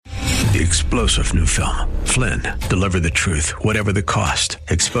The explosive new film, Flynn, deliver the truth, whatever the cost,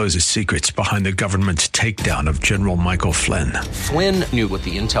 exposes secrets behind the government's takedown of General Michael Flynn. Flynn knew what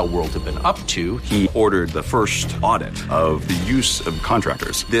the intel world had been up to. He ordered the first audit of the use of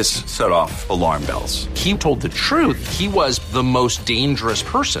contractors. This set off alarm bells. He told the truth. He was the most dangerous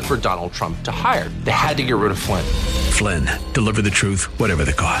person for Donald Trump to hire. They had to get rid of Flynn. Flynn, deliver the truth, whatever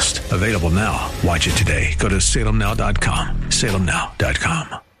the cost. Available now. Watch it today. Go to salemnow.com.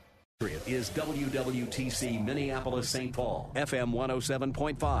 salemnow.com. Is WWTC Minneapolis St. Paul, FM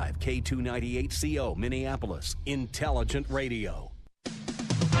 107.5, K298CO Minneapolis, Intelligent Radio.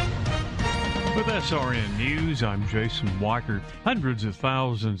 With SRN News, I'm Jason Weichert. Hundreds of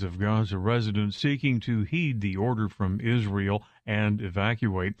thousands of Gaza residents seeking to heed the order from Israel and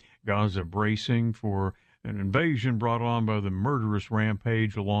evacuate. Gaza bracing for an invasion brought on by the murderous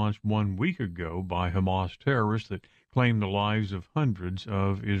rampage launched 1 week ago by Hamas terrorists that claimed the lives of hundreds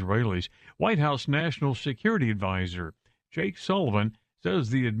of Israelis. White House National Security Advisor Jake Sullivan says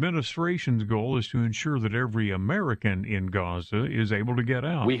the administration's goal is to ensure that every American in Gaza is able to get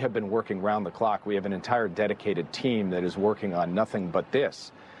out. We have been working round the clock. We have an entire dedicated team that is working on nothing but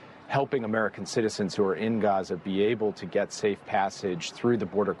this, helping American citizens who are in Gaza be able to get safe passage through the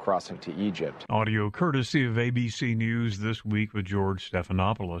border crossing to Egypt. Audio courtesy of ABC News This Week with George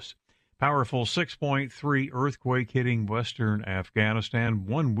Stephanopoulos. Powerful 6.3 earthquake hitting western Afghanistan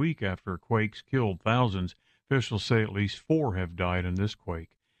 1 week after quakes killed thousands. Officials say at least 4 have died in this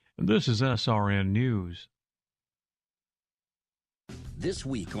quake. And this is SRN News. This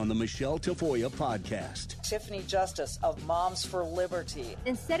week on the Michelle Tafoya podcast. Tiffany Justice of Moms for Liberty.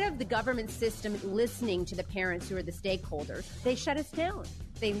 Instead of the government system listening to the parents who are the stakeholders, they shut us down.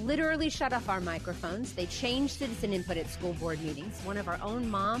 They literally shut off our microphones. They changed citizen input at school board meetings. One of our own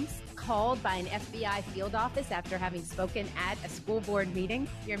moms called by an FBI field office after having spoken at a school board meeting.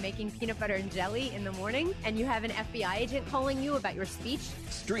 You're making peanut butter and jelly in the morning, and you have an FBI agent calling you about your speech.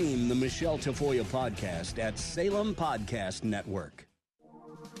 Stream the Michelle Tafoya podcast at Salem Podcast Network.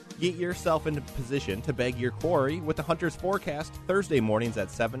 Get yourself into position to bag your quarry with the Hunter's Forecast Thursday mornings at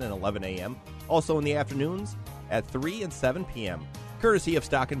 7 and 11 a.m., also in the afternoons at 3 and 7 p.m., courtesy of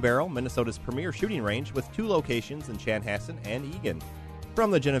Stock & Barrel, Minnesota's premier shooting range with 2 locations in Chanhassen and Eagan. From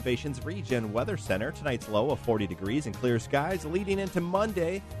the Genovations Regen Weather Center, tonight's low of 40 degrees and clear skies leading into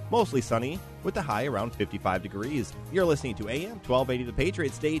Monday, mostly sunny with the high around 55 degrees. You're listening to AM 1280 The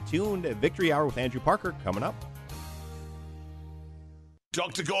Patriot. Stay tuned. Victory Hour with Andrew Parker coming up.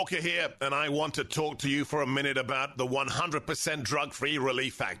 Dr. Gorka here, and I want to talk to you for a minute about the 100% drug-free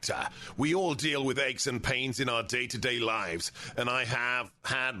Relief Factor. We all deal with aches and pains in our day-to-day lives, and I have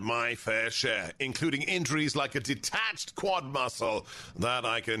had my fair share, including injuries like a detached quad muscle that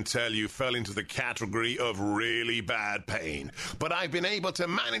I can tell you fell into the category of really bad pain. But I've been able to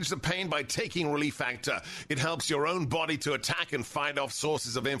manage the pain by taking Relief Factor. It helps your own body to attack and fight off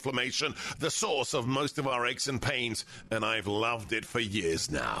sources of inflammation, the source of most of our aches and pains, and I've loved it for years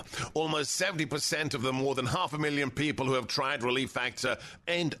now. Almost 70% of the more than 500,000 people who have tried Relief Factor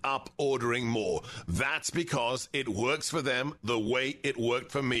end up ordering more. That's because it works for them the way it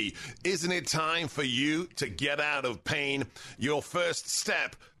worked for me. Isn't it time for you to get out of pain? Your first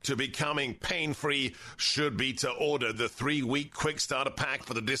step to becoming pain-free should be to order the 3-week quick starter pack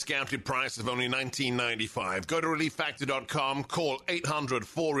for the discounted price of only $19.95. Go to relieffactor.com, call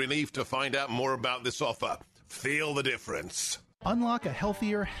 800-4RELIEF to find out more about this offer. Feel the difference. Unlock a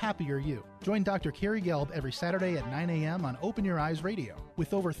healthier, happier you. Join Dr. Carrie Gelb every Saturday at 9 a.m. on Open Your Eyes Radio.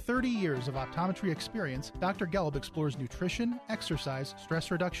 With over 30 years of optometry experience, Dr. Gelb explores nutrition, exercise, stress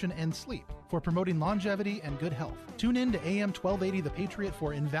reduction, and sleep for promoting longevity and good health. Tune in to AM 1280 The Patriot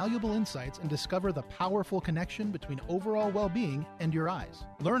for invaluable insights and discover the powerful connection between overall well-being and your eyes.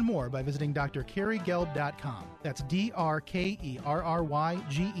 Learn more by visiting drcarriegelb.com. That's DrKerryGelb.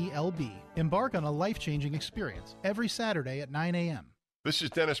 Embark on a life-changing experience every Saturday at 9 a.m. This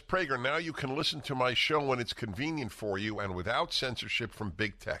is Dennis Prager. Now you can listen to my show when it's convenient for you and without censorship from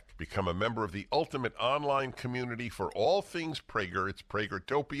big tech. Become a member of the ultimate online community for all things Prager. It's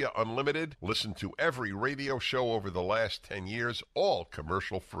Pragertopia Unlimited. Listen to every radio show over the last 10 years, all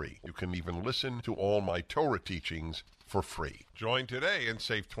commercial-free. You can even listen to all my Torah teachings for free. Join today and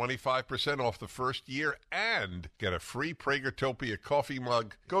save 25% off the first year and get a free Pragertopia coffee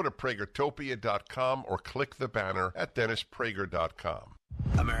mug. Go to Pragertopia.com or click the banner at DennisPrager.com.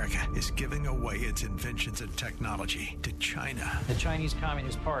 America is giving away its inventions and technology to China. The Chinese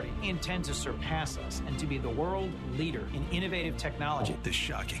Communist Party intends to surpass us and to be the world leader in innovative technology. The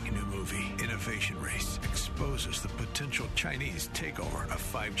shocking new movie, Innovation Race, exposes the potential Chinese takeover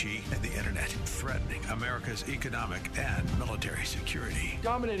of 5G and the internet, threatening America's economic and military security.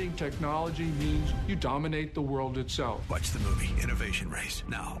 Dominating technology means you dominate the world itself. Watch the movie Innovation Race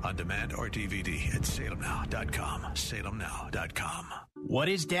now on demand or DVD at salemnow.com. salemnow.com. What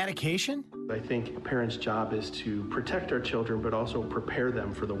is dedication? I think a parent's job is to protect our children, but also prepare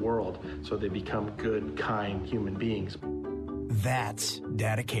them for the world so they become good, kind human beings. That's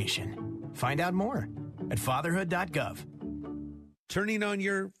dedication. Find out more at fatherhood.gov. Turning on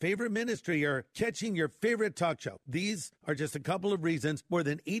your favorite ministry or catching your favorite talk show. These are just a couple of reasons more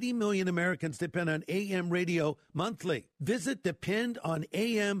than 80 million Americans depend on AM radio monthly. Visit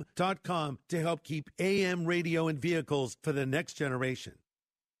dependonam.com to help keep AM radio in vehicles for the next generation.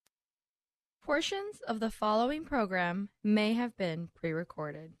 Portions of the following program may have been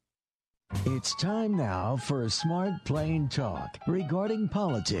pre-recorded. It's time now for a smart, plain talk regarding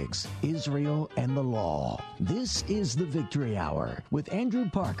politics, Israel, and the law. This is the Victory Hour with Andrew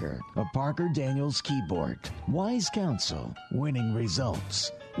Parker of Parker Daniels Keyboard. Wise counsel, winning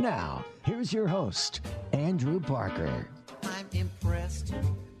results. Now, here's your host, Andrew Parker. I'm impressed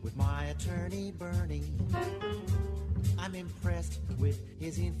with my attorney, Bernie. I'm impressed with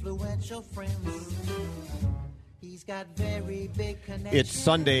his influential friends. He's got very big connections. It's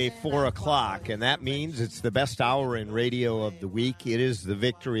Sunday, 4 o'clock, and that means it's the best hour in radio of the week. It is the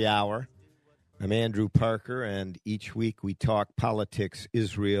Victory Hour. I'm Andrew Parker, and each week we talk politics,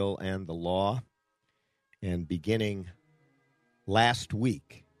 Israel, and the law. And beginning last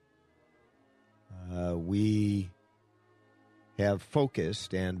week, we have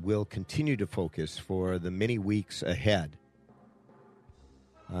focused and will continue to focus for the many weeks ahead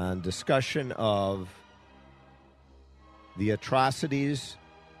on discussion of the atrocities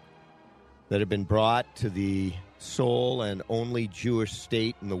that have been brought to the sole and only Jewish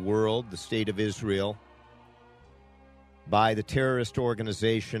state in the world, the state of Israel, by the terrorist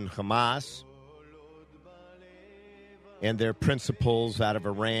organization Hamas and their principals out of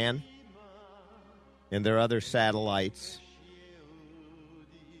Iran and their other satellites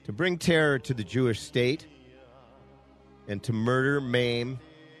to bring terror to the Jewish state and to murder, maim,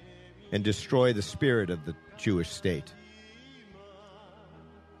 and destroy the spirit of the Jewish state.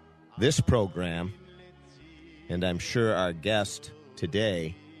 This program, and I'm sure our guest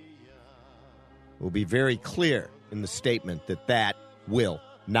today, will be very clear in the statement that that will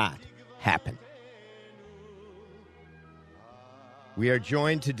not happen. We are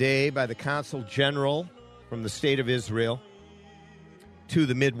joined today by the Consul General from the State of Israel to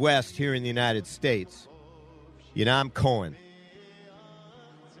the Midwest here in the United States, Yinam Cohen.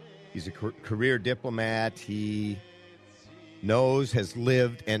 He's a career diplomat. He knows, has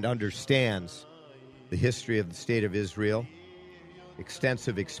lived, and understands the history of the State of Israel.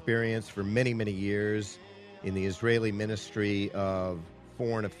 Extensive experience for many, many years in the Israeli Ministry of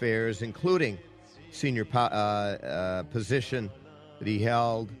Foreign Affairs, including senior position that he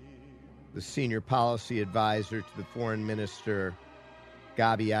held, the senior policy advisor to the Foreign Minister,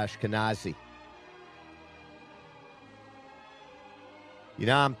 Gabi Ashkenazi.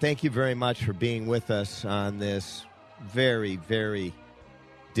 Yinam, thank you very much for being with us on this very, very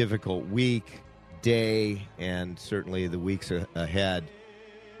difficult week, day, and certainly the weeks ahead,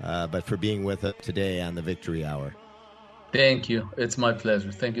 but for being with us today on the Victory Hour. Thank you. It's my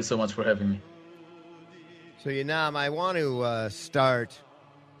pleasure. Thank you so much for having me. So, Yinam, I want to start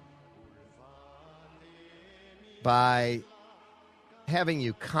by having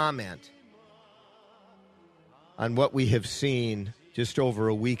you comment on what we have seen just over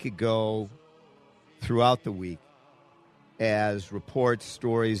a week ago throughout the week as reports,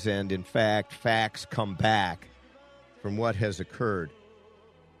 stories, and, in fact, facts come back from what has occurred.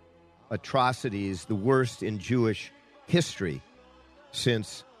 Atrocities, the worst in Jewish history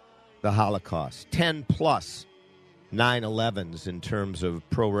since the Holocaust. 10-plus 9/11s in terms of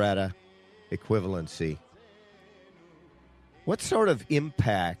pro rata equivalency. What sort of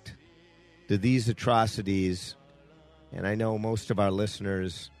impact do these atrocities, and I know most of our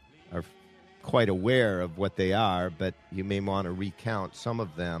listeners are quite aware of what they are, but you may want to recount some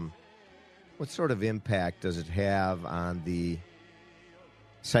of them. What sort of impact does it have on the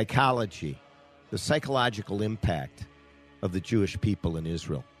psychology, the psychological impact of the Jewish people in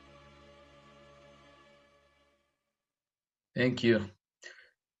Israel? Thank you.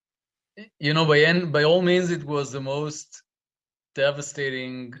 You know, by all means, it was the most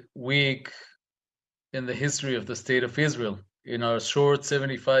devastating week in the history of the State of Israel. in our short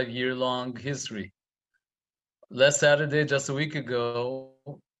 75-year-long history. Last Saturday, just a week ago,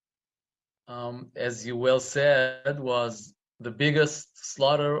 as you well said, was the biggest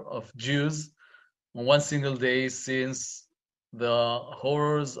slaughter of Jews on one single day since the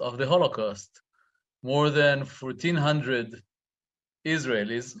horrors of the Holocaust. More than 1,400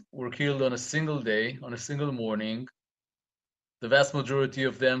 Israelis were killed on a single day, on a single morning. The vast majority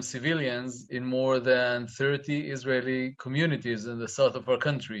of them civilians in more than 30 Israeli communities in the south of our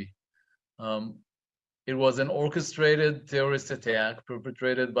country. It was an orchestrated terrorist attack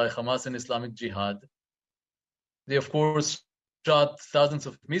perpetrated by Hamas and Islamic Jihad. They, of course, shot thousands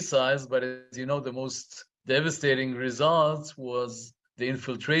of missiles, but as you know, the most devastating result was the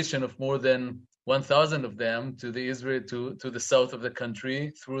infiltration of more than 1,000 of them to the south of the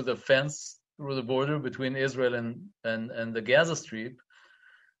country through the fence, through the border between Israel and the Gaza Strip.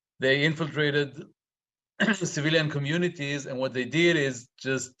 They infiltrated civilian communities, and what they did is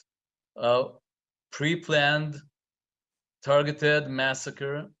just pre-planned, targeted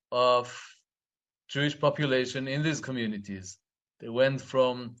massacre of Jewish population in these communities. They went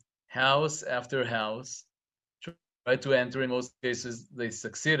from house after house, tried to enter. In most cases, they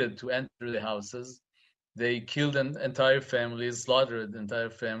succeeded to enter the houses. They killed entire families, slaughtered entire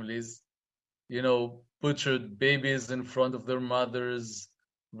families, butchered babies in front of their mothers,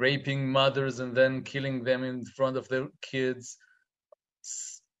 raping mothers and then killing them in front of their kids.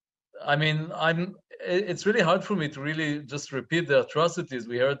 I mean, it's really hard for me to really just repeat the atrocities.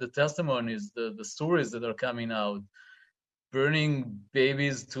 We heard the testimonies, the stories that are coming out, burning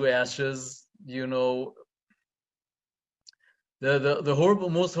babies to ashes, the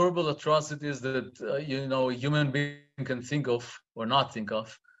most horrible atrocities that, a human being can think of or not think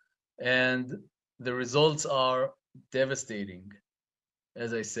of. And the results are devastating,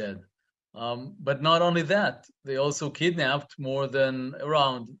 as I said. But not only that, they also kidnapped more than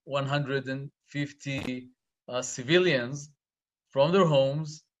around 150 civilians from their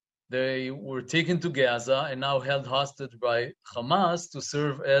homes. They were taken to Gaza and now held hostage by Hamas to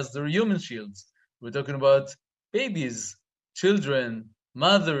serve as their human shields. We're talking about babies, children,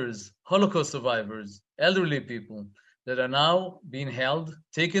 mothers, Holocaust survivors, elderly people that are now being held,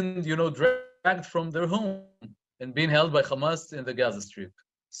 taken, dragged from their home and being held by Hamas in the Gaza Strip.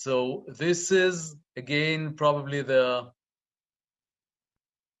 So this is, again, probably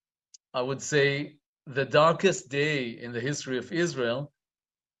I would say, the darkest day in the history of Israel.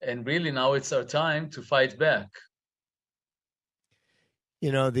 And really now it's our time to fight back.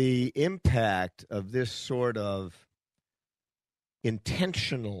 The impact of this sort of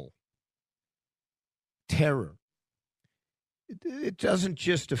intentional terror, it doesn't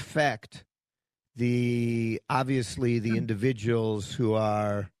just affect obviously the individuals who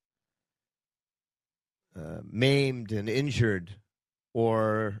are maimed and injured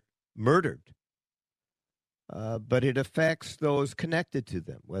or murdered, but it affects those connected to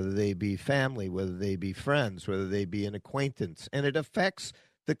them, whether they be family, whether they be friends, whether they be an acquaintance, and it affects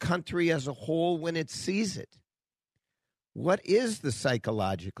the country as a whole when it sees it. What is the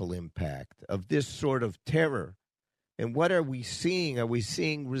psychological impact of this sort of terror? And what are we seeing? Are we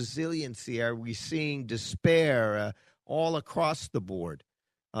seeing resiliency? Are we seeing despair all across the board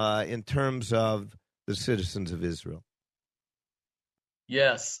in terms of the citizens of Israel?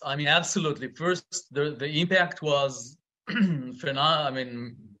 Yes, I mean, absolutely. First, the impact was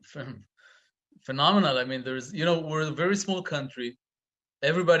phenomenal. I mean, we're a very small country.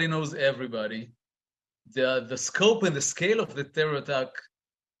 Everybody knows everybody. The scope and the scale of the terror attack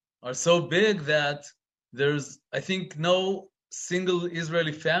are so big that there's, I think, no single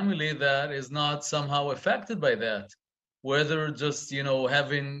Israeli family that is not somehow affected by that, whether just,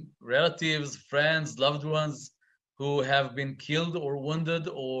 having relatives, friends, loved ones who have been killed or wounded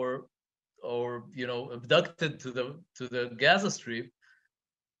or abducted to the Gaza Strip,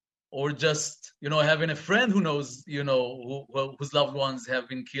 or just, having a friend who knows, whose loved ones have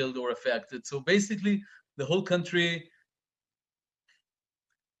been killed or affected. So basically, the whole country,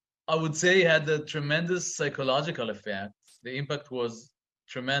 I would say, had a tremendous psychological effect. The impact was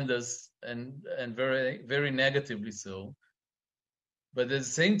tremendous and very, very negatively so. But at the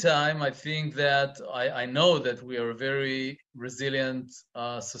same time, I think that I know that we are a very resilient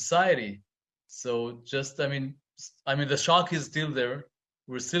society. So the shock is still there.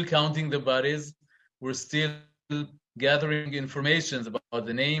 We're still counting the bodies. We're still gathering information about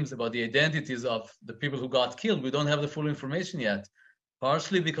the names, about the identities of the people who got killed. We don't have the full information yet.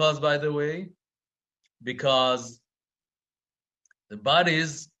 Partially because, by the way, because the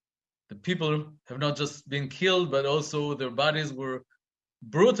bodies, the people have not just been killed, but also their bodies were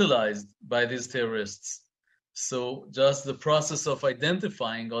brutalized by these terrorists. So just the process of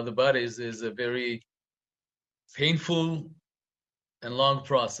identifying all the bodies is a very painful and long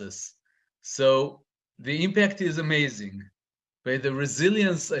process. So the impact is amazing. But the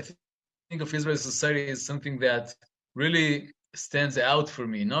resilience, I think, of Israeli society is something that really stands out for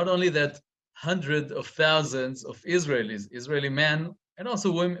me. Not only that hundreds of thousands of Israeli men, and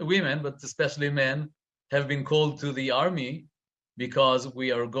also women, but especially men, have been called to the army because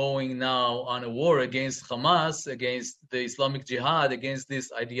we are going now on a war against Hamas, against the Islamic Jihad, against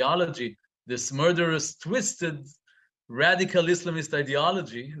this ideology, this murderous, twisted, radical Islamist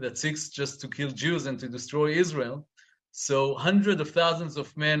ideology that seeks just to kill Jews and to destroy Israel. So hundreds of thousands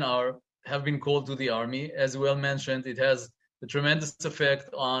of men have been called to the army. As well mentioned, it has a tremendous effect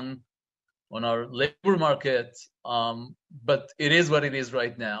on our labor market, but it is what it is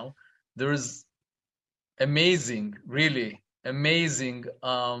right now. There's really amazing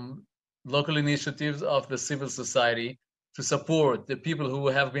local initiatives of the civil society to support the people who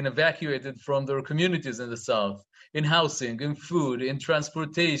have been evacuated from their communities in the south, in housing, in food, in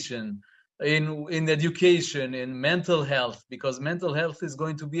transportation, in education, in mental health, because mental health is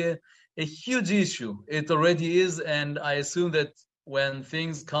going to be a huge issue. It already is, and I assume that when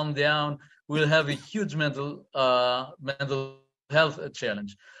things calm down, we'll have a huge mental health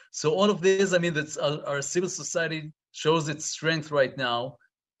challenge. So all of this, I mean, that's our civil society shows its strength right now.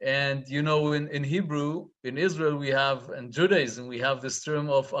 And, you know, in Hebrew, in Israel, we have, and Judaism, we have this term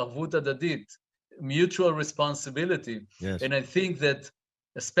of avut adadit, mutual responsibility. Yes. And I think that,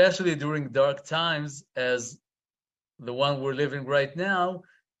 especially during dark times, as the one we're living right now,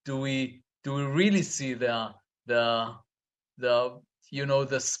 do we really see the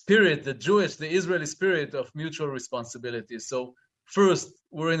spirit, the Israeli spirit of mutual responsibility? So first,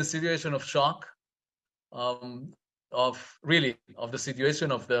 we're in a situation of shock, of the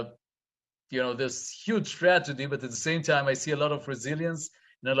situation of this huge tragedy, but at the same time, I see a lot of resilience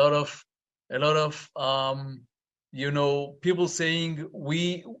and a lot of people saying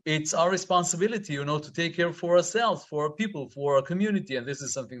it's our responsibility, to take care for ourselves, for our people, for our community, and this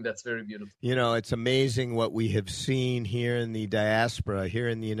is something that's very beautiful. It's amazing what we have seen here in the diaspora, here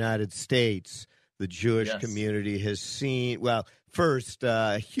in the United States. The Jewish community has seen, first,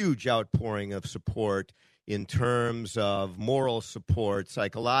 a huge outpouring of support in terms of moral support,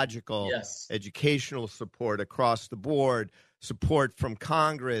 psychological, educational support across the board, support from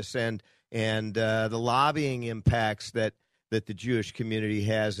Congress, and the lobbying impacts that the Jewish community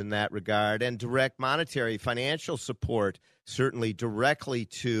has in that regard, and direct monetary, financial support, certainly directly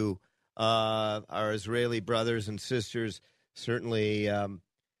to our Israeli brothers and sisters. Certainly,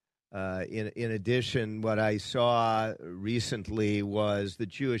 in addition, what I saw recently was the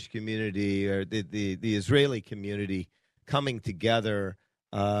Jewish community, or the Israeli community, coming together,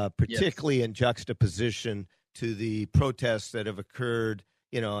 particularly in juxtaposition to the protests that have occurred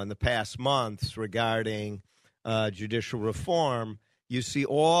in the past months regarding judicial reform. You see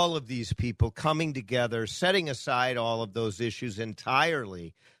all of these people coming together, setting aside all of those issues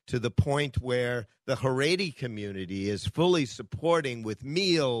entirely, to the point where the Haredi community is fully supporting with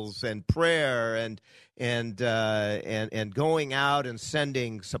meals and prayer and going out and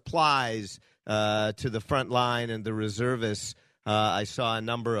sending supplies to the front line and the reservists. I saw a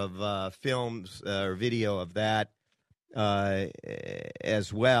number of films or video of that.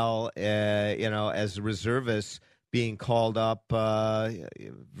 As well, as reservists being called up,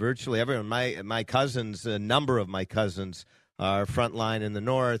 virtually everyone. My cousins, a number of my cousins, are frontline in the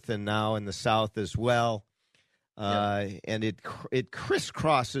north and now in the south as well. And it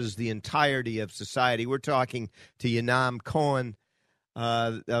crisscrosses the entirety of society. We're talking to Yinam Cohen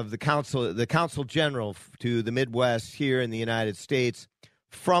of the Consul General to the Midwest here in the United States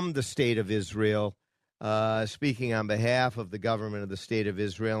from the State of Israel. Speaking on behalf of the government of the State of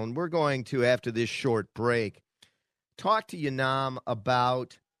Israel. And we're going to, after this short break, talk to Yinam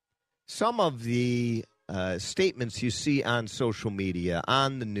about some of the statements you see on social media,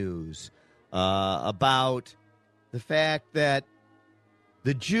 on the news, about the fact that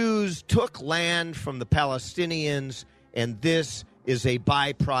the Jews took land from the Palestinians, and this is a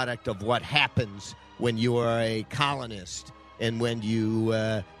byproduct of what happens when you are a colonist and when you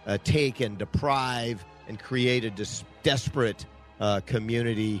take and deprive and create a desperate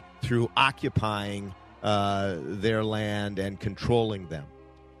community through occupying their land and controlling them.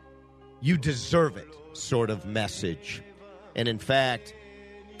 You deserve it, sort of message. And in fact,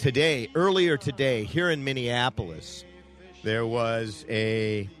 earlier today, here in Minneapolis, there was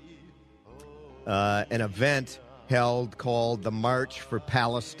an event held called the March for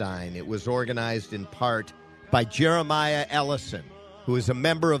Palestine. It was organized in part by Jeremiah Ellison, who is a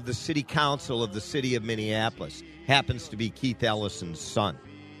member of the city council of the city of Minneapolis, happens to be Keith Ellison's son.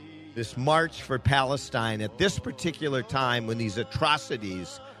 This March for Palestine at this particular time when these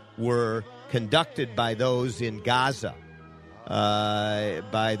atrocities were conducted by those in Gaza,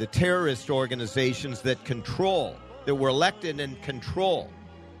 by the terrorist organizations that were elected and control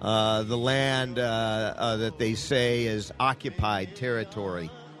the land that they say is occupied territory.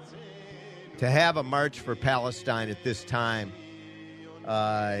 To have a March for Palestine at this time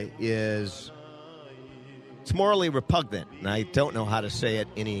it's morally repugnant, and I don't know how to say it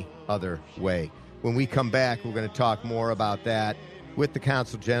any other way. When we come back, we're going to talk more about that with the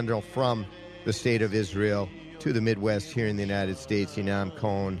Consul General from the State of Israel to the Midwest here in the United States, Yinam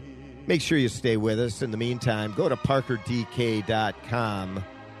Cohen. Make sure you stay with us. In the meantime, go to parkerdk.com.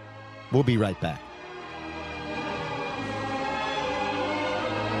 We'll be right back.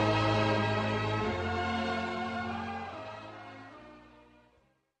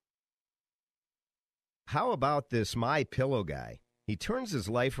 How about this MyPillow guy? He turns his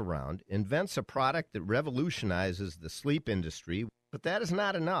life around, invents a product that revolutionizes the sleep industry, but that is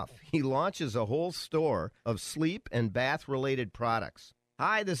not enough. He launches a whole store of sleep and bath-related products.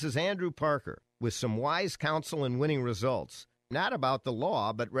 Hi, this is Andrew Parker with some wise counsel and winning results. Not about the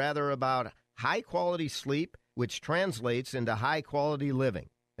law, but rather about high-quality sleep, which translates into high-quality living.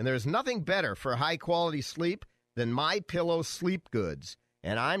 And there's nothing better for high-quality sleep than MyPillow sleep goods.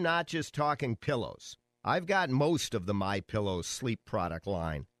 And I'm not just talking pillows. I've got most of the MyPillow sleep product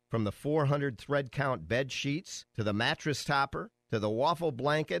line, from the 400 thread count bed sheets to the mattress topper to the waffle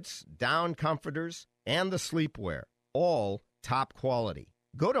blankets, down comforters, and the sleepwear, all top quality.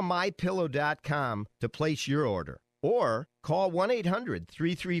 Go to MyPillow.com to place your order, or call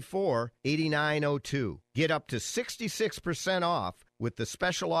 1-800-334-8902. Get up to 66% off with the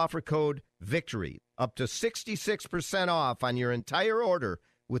special offer code VICTORY. Up to 66% off on your entire order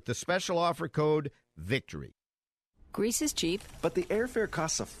with the special offer code VICTORY. Greece is cheap. But the airfare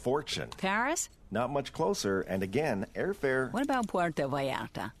costs a fortune. Paris? Not much closer, and again, airfare... What about Puerto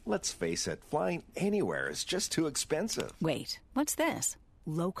Vallarta? Let's face it, flying anywhere is just too expensive. Wait, what's this?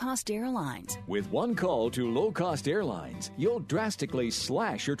 Low-cost airlines. With one call to low-cost airlines, you'll drastically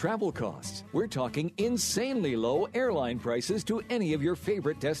slash your travel costs. We're talking insanely low airline prices to any of your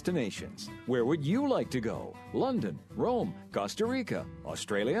favorite destinations. Where would you like to go? London, Rome, Costa Rica,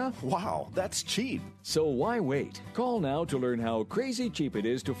 Australia? Wow, that's cheap. So why wait? Call now to learn how crazy cheap it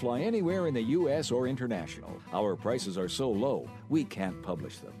is to fly anywhere in the U.S. or international. Our prices are so low, we can't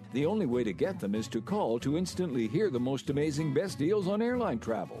publish them. The only way to get them is to call to instantly hear the most amazing best deals on airline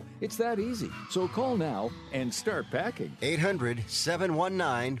travel. It's that easy. So call now and start packing.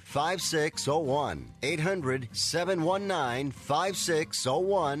 800-719-5601.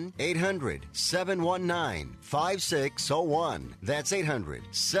 800-719-5601. 800-719-5601. That's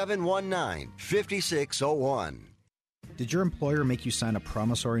 800-719-5601. Did your employer make you sign a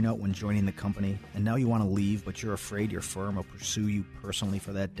promissory note when joining the company, and now you want to leave, but you're afraid your firm will pursue you personally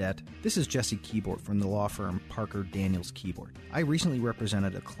for that debt? This is Jesse Keyboard from the law firm Parker Daniels Keyboard. I recently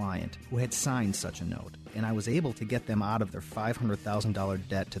represented a client who had signed such a note, and I was able to get them out of their $500,000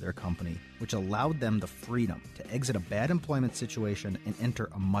 debt to their company, which allowed them the freedom to exit a bad employment situation and enter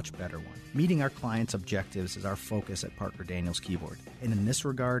a much better one. Meeting our clients' objectives is our focus at Parker Daniels Keyboard, and in this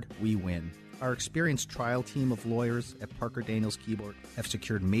regard, we win. Our experienced trial team of lawyers at Parker Daniels Keyboard have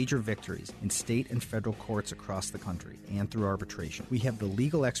secured major victories in state and federal courts across the country and through arbitration. We have the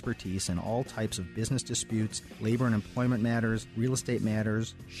legal expertise in all types of business disputes, labor and employment matters, real estate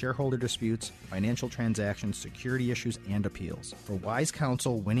matters, shareholder disputes, financial transactions, security issues, and appeals. For wise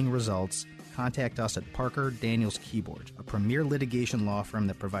counsel, winning results, contact us at Parker Daniels Keyboard, a premier litigation law firm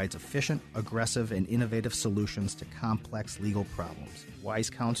that provides efficient, aggressive, and innovative solutions to complex legal problems. Wise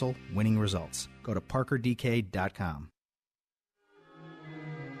counsel, winning results. Go to parkerdk.com.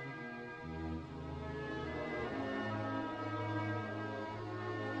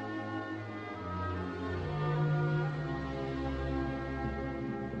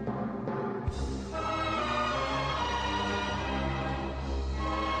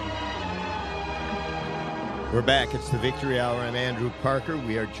 We're back. It's the Victory Hour. I'm Andrew Parker.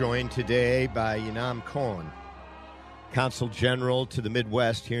 We are joined today by Yinam Cohen, Consul General to the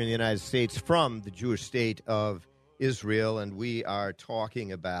Midwest here in the United States from the Jewish state of Israel, and we are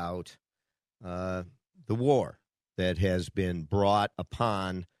talking about the war that has been brought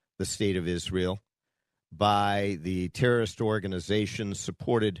upon the state of Israel by the terrorist organizations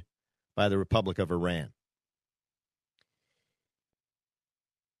supported by the Republic of Iran.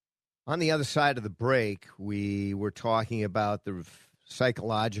 On the other side of the break, we were talking about the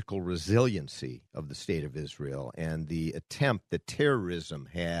psychological resiliency of the state of Israel and the attempt that terrorism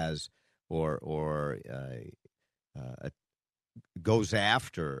has or goes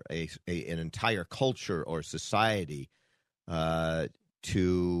after an entire culture or society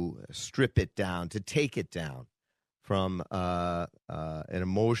to strip it down, to take it down from an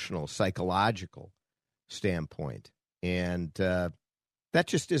emotional, psychological standpoint. And that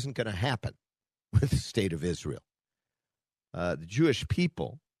just isn't going to happen with the state of Israel. The Jewish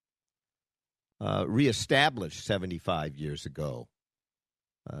people reestablished 75 years ago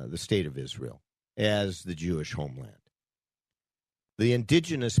the state of Israel as the Jewish homeland. The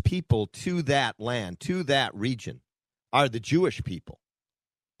indigenous people to that land, to that region, are the Jewish people.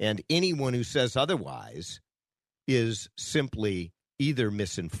 And anyone who says otherwise is simply either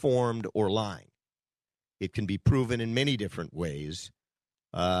misinformed or lying. It can be proven in many different ways,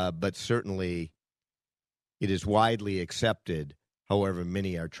 but certainly it is widely accepted, however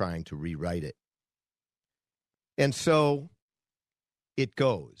many are trying to rewrite it. And so it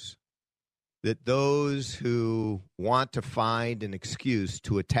goes that those who want to find an excuse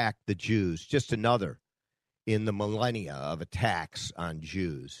to attack the Jews, just another in the millennia of attacks on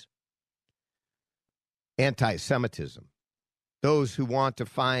Jews, anti-Semitism, those who want to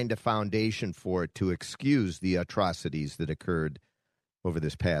find a foundation for it to excuse the atrocities that occurred over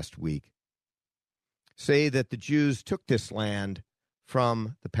this past week, say that the Jews took this land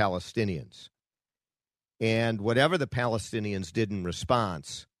from the Palestinians. And whatever the Palestinians did in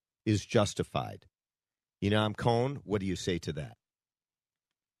response is justified. Yinam Cohen, what do you say to that?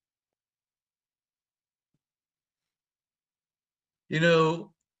 It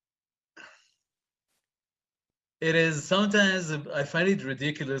is sometimes I find it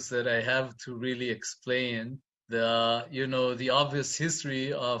ridiculous that I have to really explain the obvious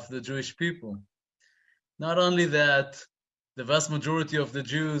history of the Jewish people. Not only that, the vast majority of the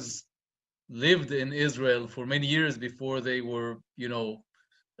Jews lived in Israel for many years before they were,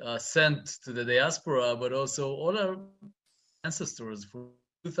 sent to the diaspora, but also all our ancestors for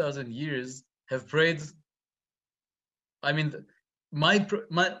 2,000 years have prayed. I mean,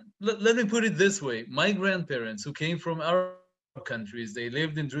 let me put it this way. My grandparents who came from Arab countries, they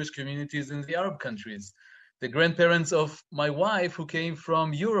lived in Jewish communities in the Arab countries. The grandparents of my wife who came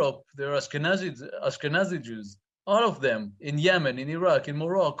from Europe, they're Ashkenazi Jews. All of them in Yemen, in Iraq, in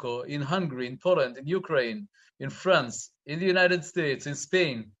Morocco, in Hungary, in Poland, in Ukraine, in France, in the United States, in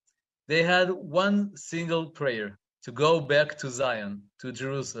Spain. They had one single prayer: to go back to Zion, to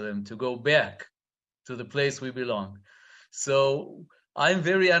Jerusalem, to go back to the place we belong. So I'm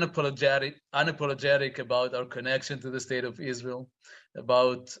very unapologetic about our connection to the state of Israel,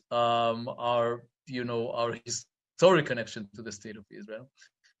 about our historic connection to the state of Israel.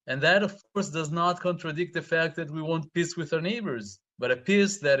 And that, of course, does not contradict the fact that we want peace with our neighbors, but a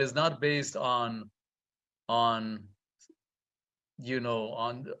peace that is not based on the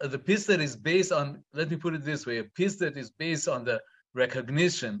peace that is based on, let me put it this way, a peace that is based on the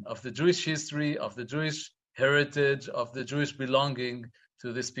recognition of the Jewish history, of the Jewish heritage, of the Jewish belonging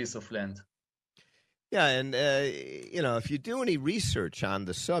to this piece of land. Yeah, and, if you do any research on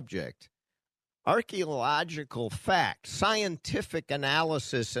the subject, archaeological fact, scientific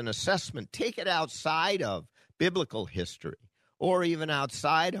analysis and assessment, take it outside of biblical history or even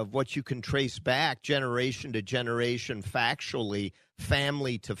outside of what you can trace back generation to generation, factually,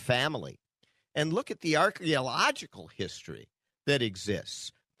 family to family, and look at the archaeological history that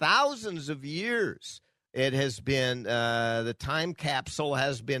exists. Thousands of years it has been, the time capsule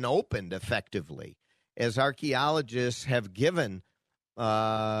has been opened effectively as archaeologists have given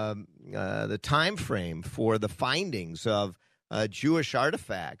the time frame for the findings of Jewish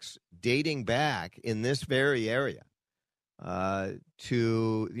artifacts dating back in this very area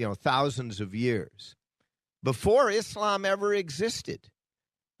to thousands of years before Islam ever existed.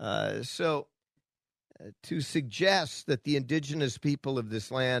 So to suggest that the indigenous people of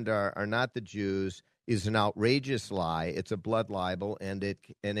this land are not the Jews is an outrageous lie. It's a blood libel, and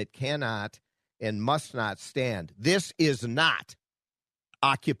it cannot and must not stand. This is not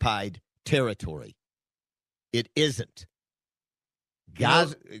occupied territory. It isn't.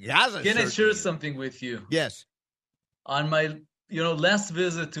 Gaza. Can I share something with you? Yes. On my last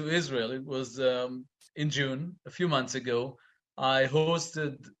visit to Israel, it was in June, a few months ago. I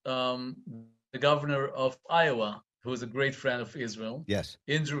hosted the governor of Iowa, who is a great friend of Israel. Yes.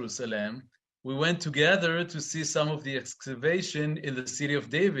 In Jerusalem. We went together to see some of the excavation in the city of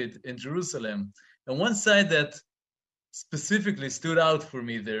David in Jerusalem. And one side that specifically stood out for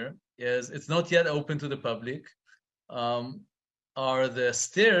me there is, it's not yet open to the public, are the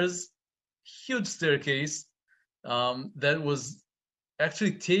stairs, huge staircase that was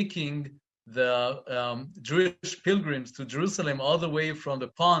actually taking the Jewish pilgrims to Jerusalem all the way from the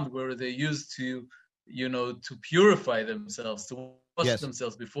pond where they used to, to purify themselves, to wash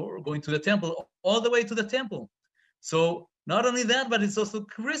themselves before going to the temple, all the way to the temple. So not only that, but it's also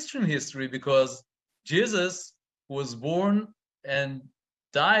Christian history, because Jesus was born and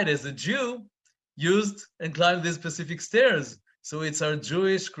died as a Jew, used and climbed these specific stairs. So it's our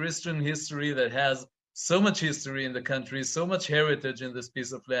Jewish Christian history that has so much history in the country, so much heritage in this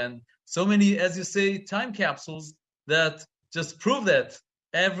piece of land, so many, as you say, time capsules that just prove that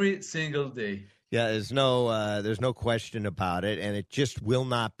every single day. Yeah, there's no question about it, and it just will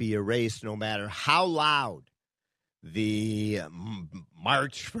not be erased no matter how loud the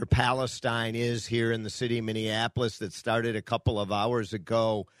March for Palestine is here in the city of Minneapolis that started a couple of hours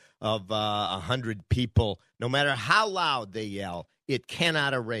ago of 100 people. No matter how loud they yell, it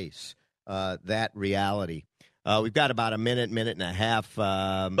cannot erase that reality. We've got about a minute and a half.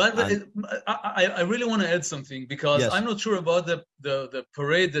 I really want to add something, because I'm not sure about the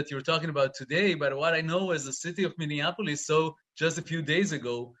parade that you're talking about today, but what I know is the city of Minneapolis saw just a few days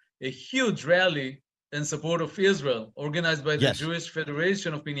ago a huge rally in support of Israel, organized by the Jewish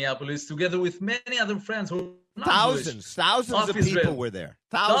Federation of Minneapolis, together with many other friends who are not thousands of people were there.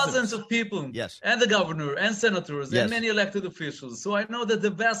 Thousands of people. Yes. And the governor and senators and many elected officials. So I know that the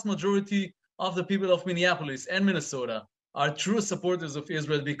vast majority of the people of Minneapolis and Minnesota are true supporters of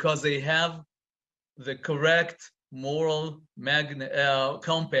Israel, because they have the correct moral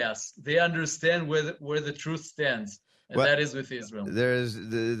compass. They understand where the truth stands. And that is with Israel.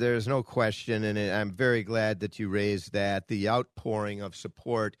 There's no question, and I'm very glad that you raised that. The outpouring of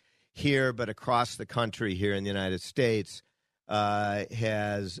support here, but across the country here in the United States,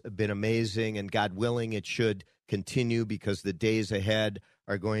 has been amazing, and God willing, it should continue, because the days ahead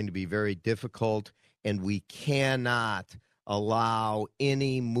are going to be very difficult, and we cannot allow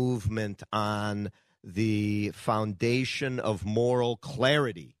any movement on the foundation of moral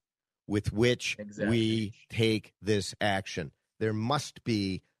clarity with which we take this action. There must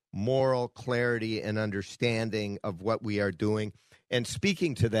be moral clarity and understanding of what we are doing. And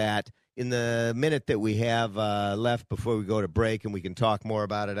speaking to that, in the minute that we have left before we go to break, and we can talk more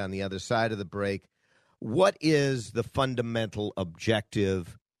about it on the other side of the break, what is the fundamental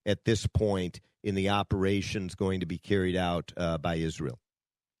objective at this point in the operations going to be carried out by Israel?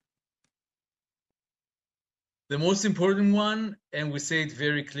 The most important one, and we say it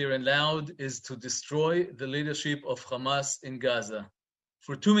very clear and loud, is to destroy the leadership of Hamas in Gaza.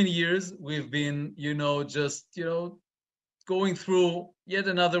 For too many years, we've been, going through yet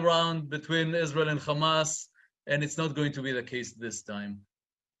another round between Israel and Hamas, and it's not going to be the case this time.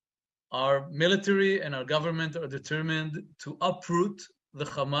 Our military and our government are determined to uproot the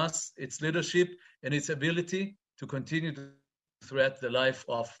Hamas, its leadership, and its ability to continue to threaten the life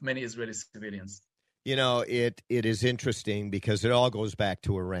of many Israeli civilians. It is interesting, because it all goes back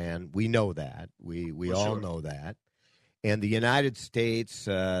to Iran. We know that. We all know that. And the United States,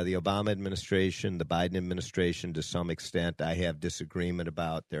 the Obama administration, the Biden administration, to some extent, I have disagreement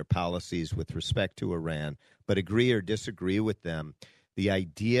about their policies with respect to Iran, but agree or disagree with them. The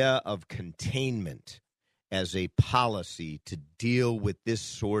idea of containment as a policy to deal with this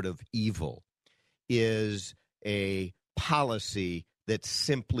sort of evil is a policy that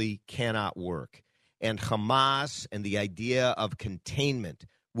simply cannot work. And Hamas and the idea of containment,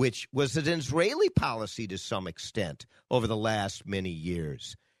 which was an Israeli policy to some extent over the last many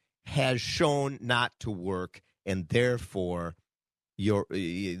years, has shown not to work. And therefore,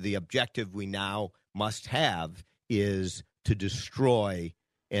 the objective we now must have is to destroy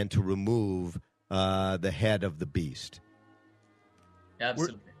and to remove the head of the beast.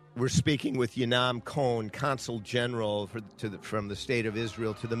 Absolutely. We're speaking with Yinam Cohen, Consul General from the State of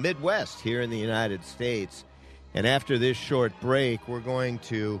Israel to the Midwest here in the United States. And after this short break, we're going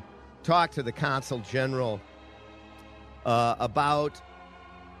to talk to the Consul General about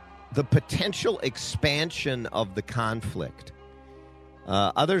the potential expansion of the conflict.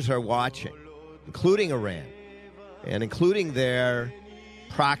 Others are watching, including Iran, and including their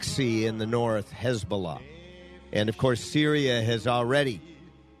proxy in the north, Hezbollah. And, of course, Syria has already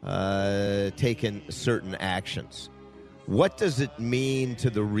taken certain actions. What does it mean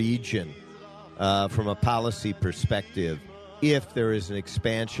to the region from a policy perspective if there is an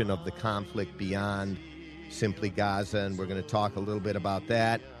expansion of the conflict beyond simply Gaza? And we're going to talk a little bit about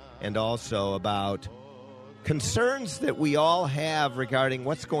that, and also about concerns that we all have regarding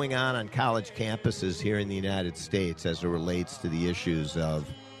what's going on college campuses here in the United States as it relates to the issues of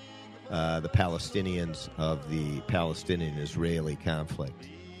the Palestinians, of the Palestinian-Israeli conflict.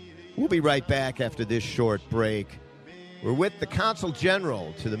 We'll be right back after this short break. We're with the Consul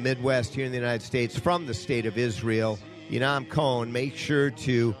General to the Midwest here in the United States from the State of Israel, Yinam Cohen. Make sure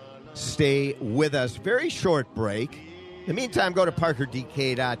to stay with us. Very short break. In the meantime, go to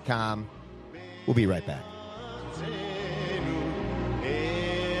parkerdk.com. We'll be right back.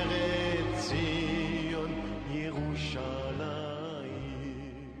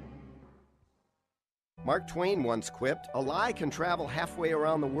 Mark Twain once quipped, "A lie can travel halfway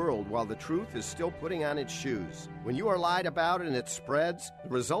around the world while the truth is still putting on its shoes. When you are lied about and it spreads, the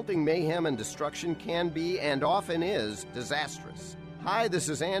resulting mayhem and destruction can be, and often is, disastrous." Hi, this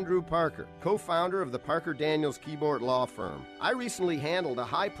is Andrew Parker, co-founder of the Parker Daniels Keyboard Law Firm. I recently handled a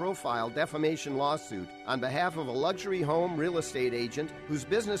high-profile defamation lawsuit on behalf of a luxury home real estate agent whose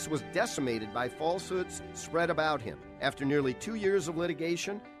business was decimated by falsehoods spread about him. After nearly 2 years of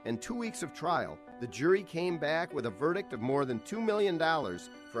litigation and 2 weeks of trial, the jury came back with a verdict of more than $2 million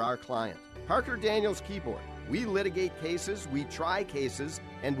for our client. Parker Daniels Keyboard. We litigate cases, we try cases,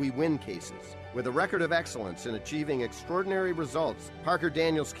 and we win cases. With a record of excellence in achieving extraordinary results, Parker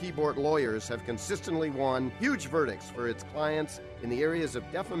Daniels Keyboard lawyers have consistently won huge verdicts for its clients in the areas of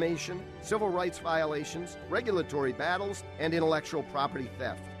defamation, civil rights violations, regulatory battles, and intellectual property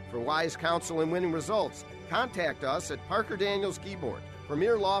theft. For wise counsel and winning results, contact us at Parker Daniels Keyboard,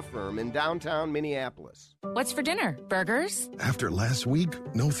 premier law firm in downtown Minneapolis. What's for dinner? Burgers? After last week,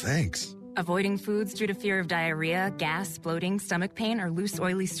 no thanks. Avoiding foods due to fear of diarrhea, gas, bloating, stomach pain, or loose,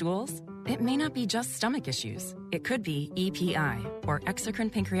 oily stools? It may not be just stomach issues. It could be EPI, or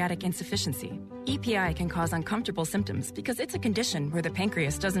exocrine pancreatic insufficiency. EPI can cause uncomfortable symptoms because it's a condition where the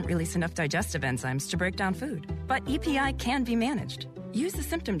pancreas doesn't release enough digestive enzymes to break down food. But EPI can be managed. Use the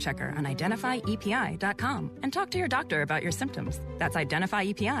symptom checker on identifyepi.com and talk to your doctor about your symptoms. That's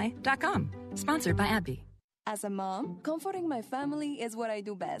identifyepi.com. Sponsored by AbbVie. As a mom, comforting my family is what I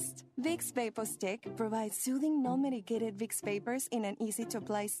do best. Vicks Vapor Stick provides soothing, non-medicated Vicks Vapors in an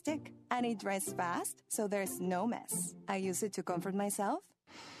easy-to-apply stick. And it dries fast, so there's no mess. I use it to comfort myself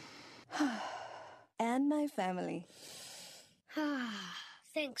and my family.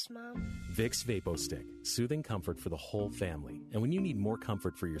 Thanks, Mom. Vicks Vapo Stick. Soothing comfort for the whole family. And when you need more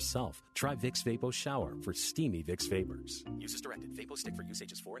comfort for yourself, try Vicks Vapo Shower for steamy Vicks Vapors. Use as directed. Vapo Stick for use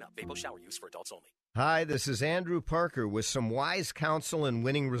ages 4 and up. Vapo Shower use for adults only. Hi, this is Andrew Parker with some wise counsel and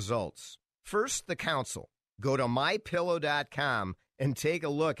winning results. First, the counsel. Go to mypillow.com and take a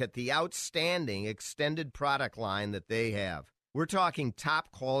look at the outstanding extended product line that they have. We're talking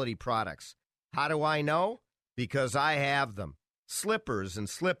top quality products. How do I know? Because I have them. Slippers and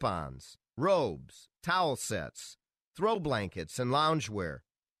slip-ons, robes, towel sets, throw blankets, and loungewear.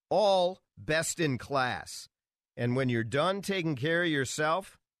 All best in class. And when you're done taking care of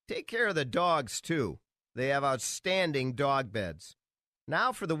yourself, take care of the dogs, too. They have outstanding dog beds.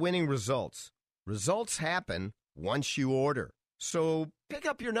 Now for the winning results. Results happen once you order. So pick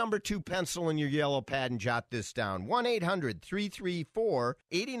up your number 2 pencil and your yellow pad and jot this down.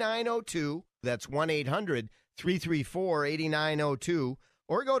 1-800-334-8902. That's 1-800-334-8902.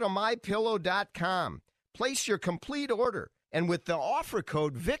 Or go to mypillow.com. Place your complete order. And with the offer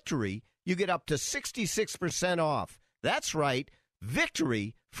code VICTORY, you get up to 66% off. That's right,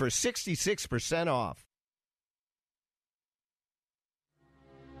 VICTORY for 66% off.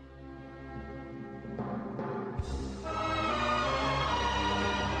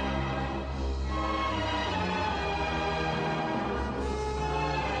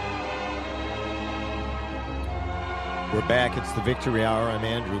 We're back. It's the Victory Hour. I'm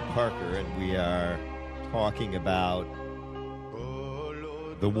Andrew Parker, and we are talking about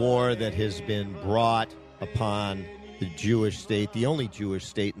the war that has been brought upon the Jewish state, the only Jewish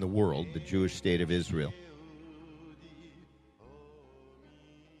state in the world, the Jewish state of Israel,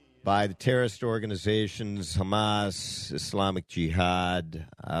 by the terrorist organizations Hamas, Islamic Jihad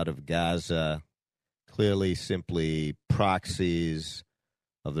out of Gaza, clearly simply proxies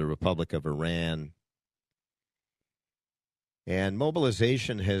of the Republic of Iran. And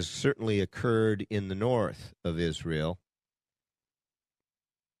mobilization has certainly occurred in the north of Israel,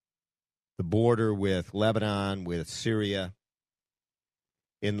 the border with Lebanon, with Syria.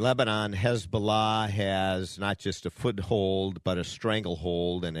 In Lebanon, Hezbollah has not just a foothold, but a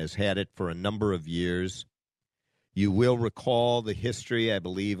stranglehold, and has had it for a number of years. You will recall the history, I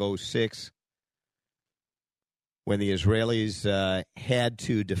believe, 2006, when the Israelis had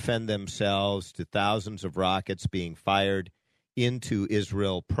to defend themselves to thousands of rockets being fired into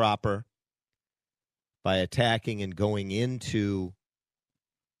Israel proper by attacking and going into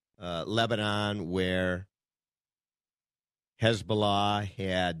Lebanon, where Hezbollah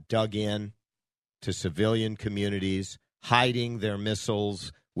had dug in to civilian communities, hiding their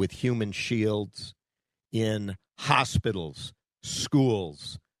missiles with human shields in hospitals,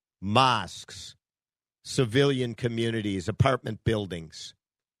 schools, mosques, civilian communities, apartment buildings,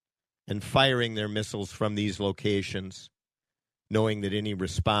 and firing their missiles from these locations, knowing that any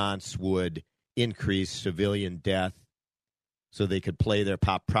response would increase civilian death so they could play their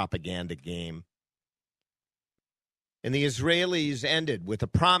propaganda game. And the Israelis ended with a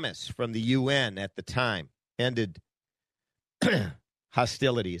promise from the UN at the time, ended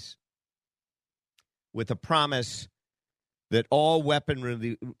hostilities with a promise that all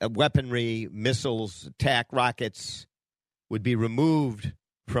weaponry, missiles, attack rockets would be removed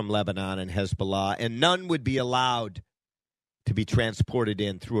from Lebanon and Hezbollah, and none would be allowed to be transported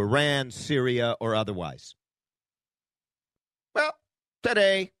in through Iran, Syria, or otherwise. Well,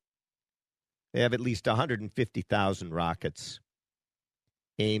 today, they have at least 150,000 rockets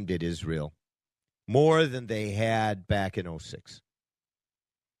aimed at Israel, more than they had back in 2006.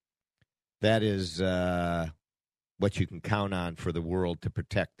 That is what you can count on for the world to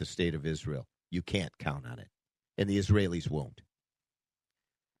protect the state of Israel. You can't count on it, and the Israelis won't.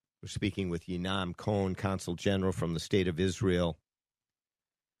 We're speaking with Yinam Cohen, Consul General from the State of Israel.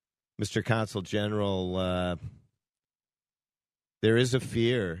 Mr. Consul General, there is a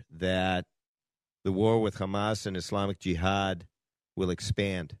fear that the war with Hamas and Islamic Jihad will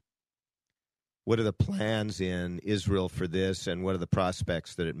expand. What are the plans in Israel for this, and what are the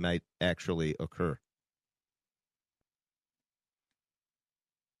prospects that it might actually occur?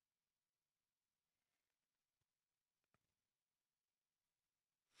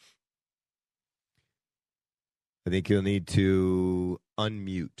 I think you'll need to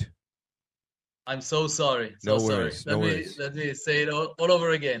unmute. I'm so sorry. No worries. Let me say it all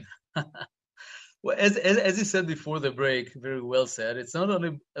over again. Well, as you said before the break, very well said, it's not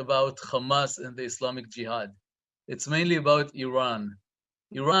only about Hamas and the Islamic Jihad. It's mainly about Iran.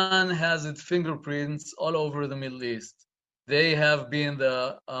 Iran has its fingerprints all over the Middle East. They have been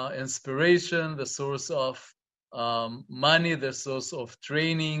the inspiration, the source of money, the source of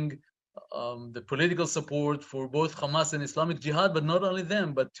training, the political support for both Hamas and Islamic Jihad, but not only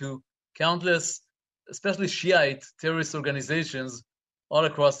them, but to countless, especially Shiite terrorist organizations all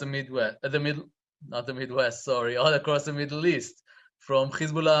across the Midwest, all across the Middle East, from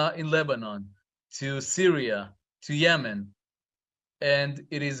Hezbollah in Lebanon to Syria to Yemen. And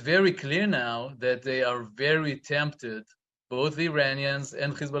it is very clear now that they are very tempted, both the Iranians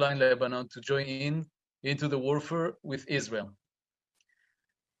and Hezbollah in Lebanon, to join into the warfare with Israel.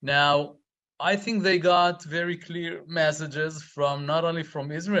 Now, I think they got very clear messages from not only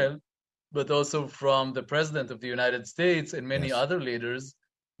from Israel, but also from the President of the United States and many other leaders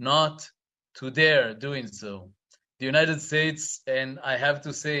not to dare doing so. The United States, and I have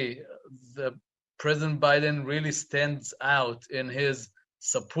to say, the President Biden really stands out in his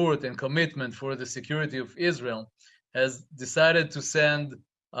support and commitment for the security of Israel, has decided to send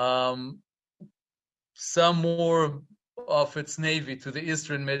some more of its navy to the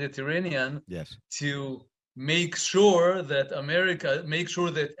Eastern Mediterranean to make sure that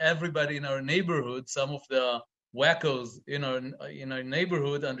everybody in our neighborhood, some of the wackos in our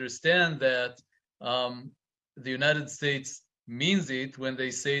neighborhood, understand that the United States means it when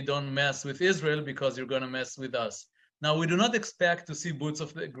they say don't mess with Israel because you're going to mess with us. Now, we do not expect to see boots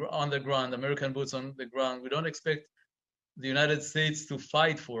on the ground, American boots on the ground. We don't expect the United States to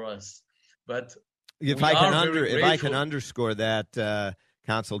fight for us. But if I can underscore that,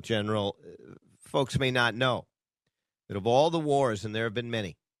 Consul General, folks may not know that of all the wars, and there have been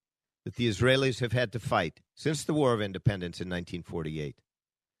many, that the Israelis have had to fight since the War of Independence in 1948,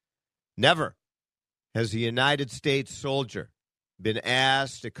 never has a United States soldier been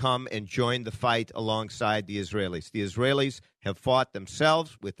asked to come and join the fight alongside the Israelis. The Israelis have fought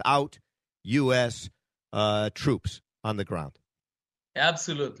themselves without U.S. troops on the ground.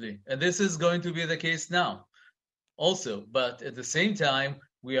 Absolutely. And this is going to be the case now also. But at the same time,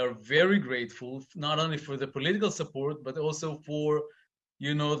 we are very grateful, not only for the political support, but also for,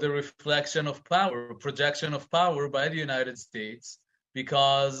 the reflection of power, projection of power by the United States,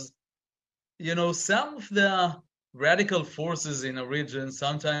 because, some of the radical forces in a region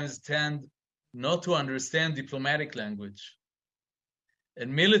sometimes tend not to understand diplomatic language.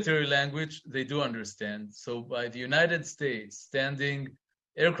 And military language, they do understand. So by the United States sending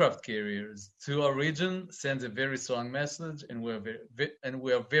aircraft carriers to our region sends a very strong message, and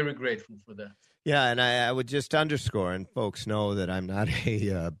we are very grateful for that. Yeah, and I would just underscore, and folks know that I'm not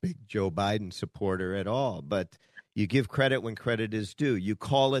a big Joe Biden supporter at all, but you give credit when credit is due. You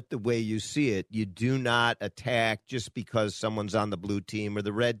call it the way you see it. You do not attack just because someone's on the blue team or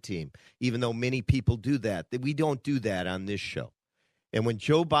the red team, even though many people do that. We don't do that on this show. And when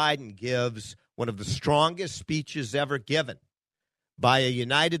Joe Biden gives one of the strongest speeches ever given by a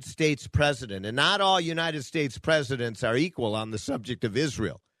United States president. And not all United States presidents are equal on the subject of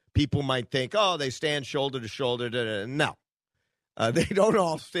Israel. People might think, oh, they stand shoulder to shoulder. No. They don't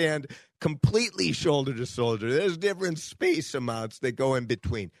all stand completely shoulder to shoulder. There's different space amounts that go in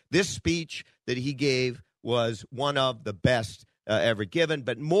between. This speech that he gave was one of the best ever given,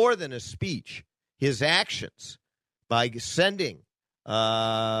 but more than a speech, his actions by sending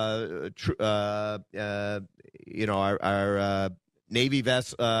our Navy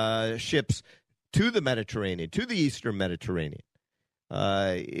ships to the Mediterranean, to the Eastern Mediterranean,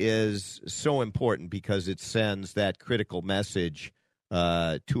 is so important because it sends that critical message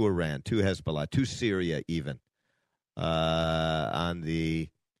to Iran, to Hezbollah, to Syria even, on the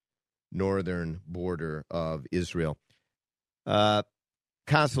northern border of Israel.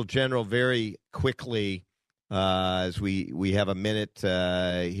 Consul General, very quickly, as we have a minute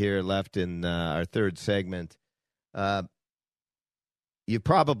here left in our third segment, you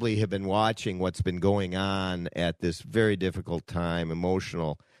probably have been watching what's been going on at this very difficult time,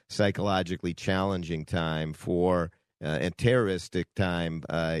 emotional, psychologically challenging time and terroristic time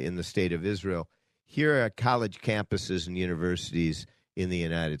in the state of Israel. Here are college campuses and universities in the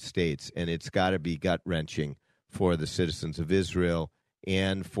United States, and it's got to be gut-wrenching for the citizens of Israel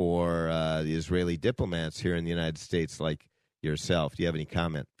and for the Israeli diplomats here in the United States like yourself. Do you have any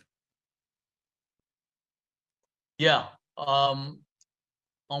comment? Yeah. On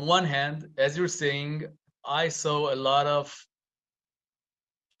one hand, as you're saying, I saw a lot of,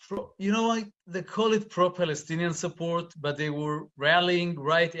 they call it pro-Palestinian support, but they were rallying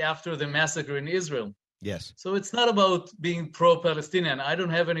right after the massacre in Israel. Yes. So it's not about being pro-Palestinian. I don't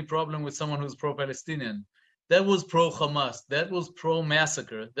have any problem with someone who's pro-Palestinian. That was pro-Hamas. That was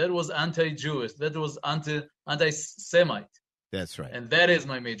pro-massacre. That was anti-Jewish. That was anti-Semite. That's right. And that is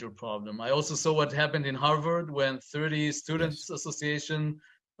my major problem. I also saw what happened in Harvard when 30 Students Association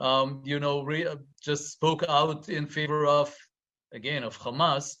just spoke out in favor of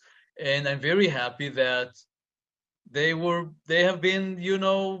Hamas. And I'm very happy that they have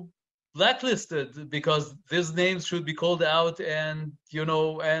been, blacklisted because these names should be called out and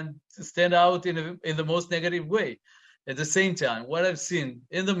stand out in the most negative way. At the same time, what I've seen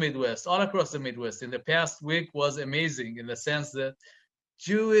in the Midwest, all across the Midwest in the past week was amazing in the sense that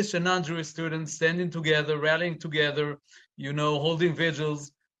Jewish and non-Jewish students standing together, rallying together, holding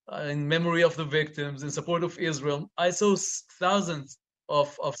vigils in memory of the victims, in support of Israel. I saw thousands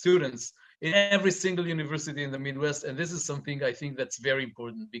of students in every single university in the Midwest, and this is something I think that's very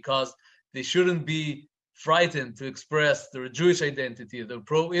important because they shouldn't be frightened to express their Jewish identity, their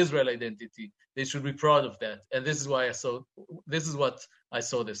pro-Israel identity. They should be proud of that, and this is what I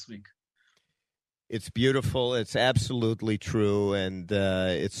saw this week. It's beautiful. It's absolutely true, and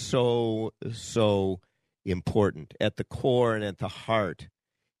it's so important. At the core and at the heart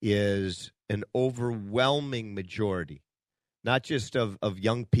is an overwhelming majority, not just of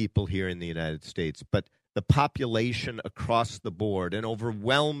young people here in the United States, but the population across the board, an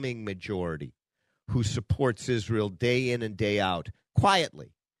overwhelming majority who supports Israel day in and day out,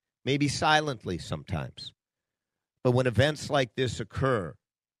 quietly, maybe silently sometimes. But when events like this occur,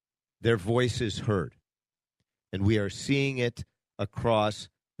 their voice is heard. And we are seeing it across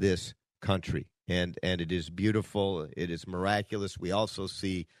this country. And it is beautiful. It is miraculous. We also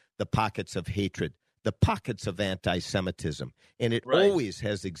see the pockets of hatred, the pockets of anti-Semitism. And it always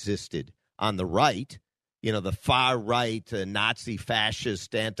has existed on the right, the far right, Nazi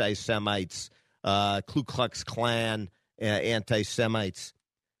fascist anti-Semites, Ku Klux Klan anti-Semites.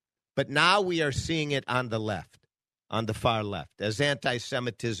 But now we are seeing it on the left, on the far left, as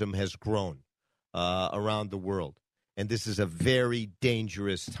anti-Semitism has grown around the world. And this is a very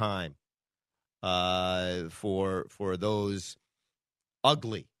dangerous time for those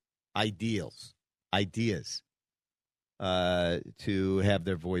ugly ideas to have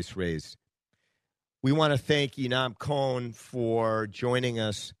their voice raised. We want to thank Yinam Cohen for joining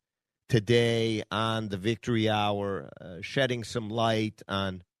us today on the Victory Hour, shedding some light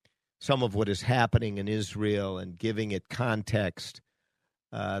on some of what is happening in Israel and giving it context.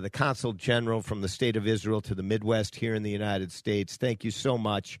 The Consul General from the State of Israel to the Midwest here in the United States, thank you so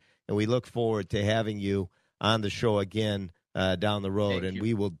much, and we look forward to having you on the show again down the road. And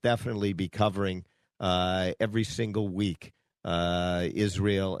we will definitely be covering every single week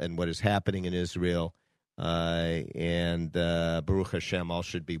Israel and what is happening in Israel. And Baruch Hashem, all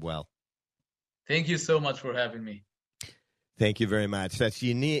should be well. Thank you so much for having me. Thank you very much. That's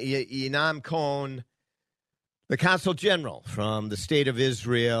Yinam Cohen, the Consul General from the State of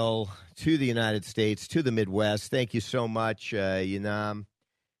Israel to the United States, to the Midwest. Thank you so much, Yinam.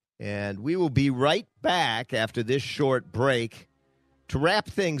 And we will be right back after this short break. To wrap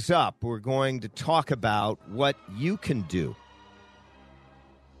things up, we're going to talk about what you can do.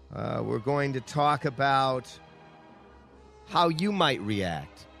 We're going to talk about how you might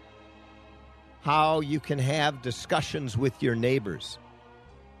react, how you can have discussions with your neighbors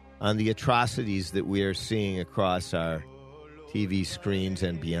on the atrocities that we are seeing across our TV screens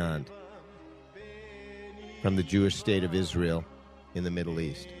and beyond from the Jewish state of Israel in the Middle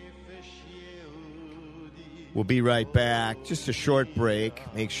East. We'll be right back. Just a short break.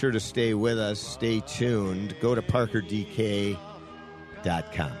 Make sure to stay with us. Stay tuned. Go to parkerdk.com.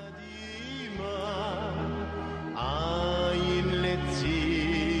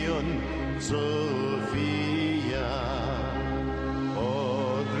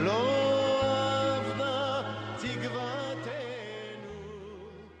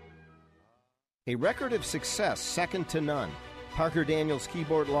 A record of success second to none. Parker Daniels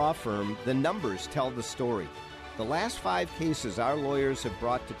Keyboard Law Firm, the numbers tell the story. The last 5 cases our lawyers have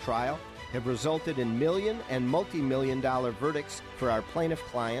brought to trial have resulted in million and multi-million-dollar verdicts for our plaintiff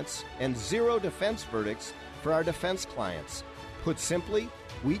clients and 0 defense verdicts for our defense clients. Put simply,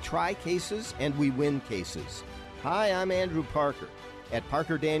 we try cases and we win cases. Hi, I'm Andrew Parker. At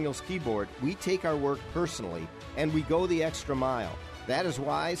Parker Daniels Keyboard, we take our work personally and we go the extra mile. That is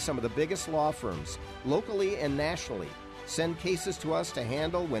why some of the biggest law firms, locally and nationally, send cases to us to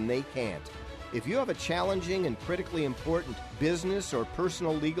handle when they can't. If you have a challenging and critically important business or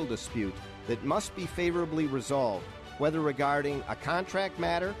personal legal dispute that must be favorably resolved, whether regarding a contract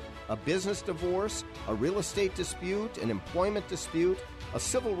matter, a business divorce, a real estate dispute, an employment dispute, a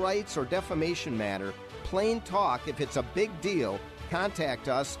civil rights or defamation matter, plain talk, if it's a big deal, contact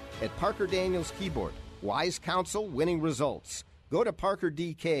us at Parker Daniels Keyboard. Wise counsel, winning results. Go to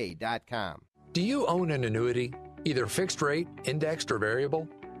parkerdk.com. Do you own an annuity, either fixed rate, indexed, or variable?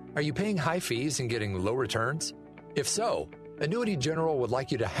 Are you paying high fees and getting low returns? If so, Annuity General would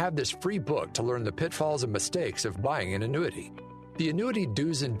like you to have this free book to learn the pitfalls and mistakes of buying an annuity. The Annuity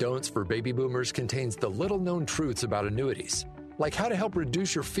Do's and Don'ts for Baby Boomers contains the little-known truths about annuities, like how to help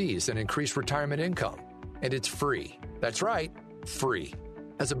reduce your fees and increase retirement income. And it's free. That's right, free.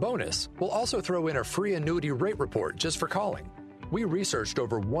 As a bonus, we'll also throw in a free annuity rate report just for calling. We researched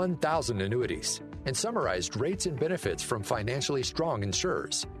over 1,000 annuities and summarized rates and benefits from financially strong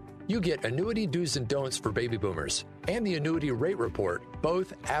insurers. You get Annuity Do's and Don'ts for Baby Boomers and the Annuity Rate Report,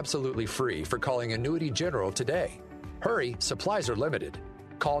 both absolutely free for calling Annuity General today. Hurry, supplies are limited.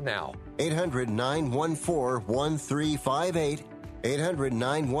 Call now. 800-914-1358.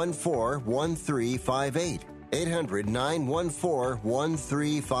 800-914-1358.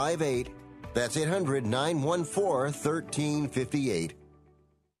 800-914-1358. That's 800-914-1358.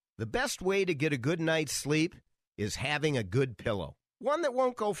 The best way to get a good night's sleep is having a good pillow. One that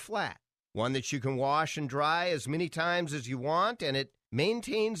won't go flat. One that you can wash and dry as many times as you want, and it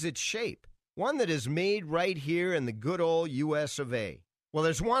maintains its shape. One that is made right here in the good old U.S. of A. Well,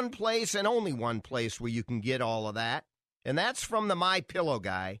 there's one place and only one place where you can get all of that, and that's from the MyPillow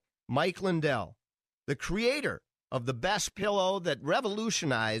guy, Mike Lindell, the creator of the best pillow that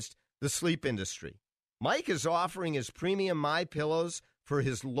revolutionized the sleep industry. Mike is offering his premium MyPillows for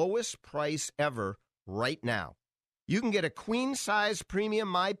his lowest price ever right now. You can get a queen-size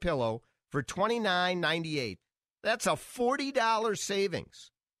premium MyPillow for $29.98. That's a $40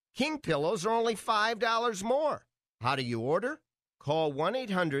 savings. King pillows are only $5 more. How do you order? Call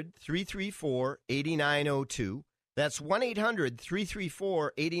 1-800-334-8902. That's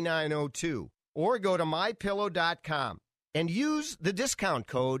 1-800-334-8902. Or go to MyPillow.com and use the discount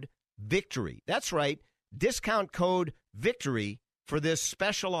code VICTORY. That's right, discount code VICTORY for this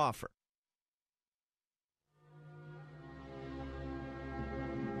special offer.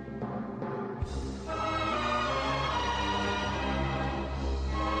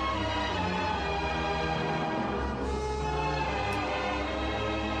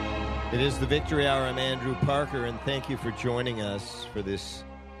 It is the Victory Hour. I'm Andrew Parker, and thank you for joining us for this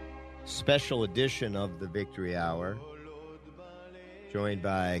special edition of the Victory Hour, joined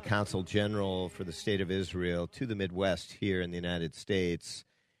by Consul General for the State of Israel to the Midwest here in the United States,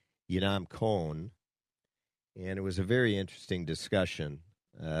 Yinam Cohen. And it was a very interesting discussion.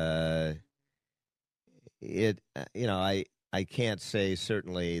 I can't say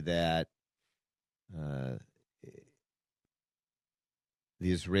certainly that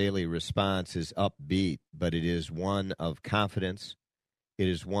the Israeli response is upbeat, but it is one of confidence. It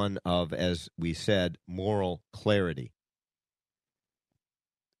is one of, as we said, moral clarity.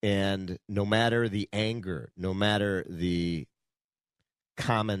 And no matter the anger, no matter the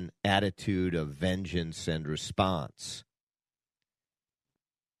common attitude of vengeance and response,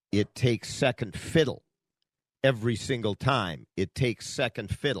 it takes second fiddle every single time. It takes second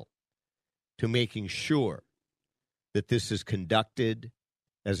fiddle to making sure that this is conducted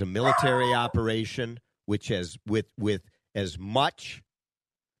as a military operation, which has with as much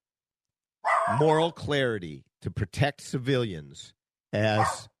moral clarity to protect civilians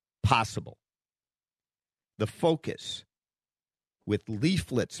as possible. The focus with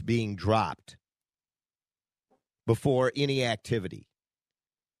leaflets being dropped before any activity,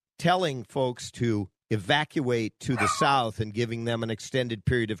 telling folks to evacuate to the south and giving them an extended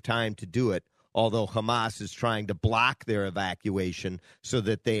period of time to do it, although Hamas is trying to block their evacuation so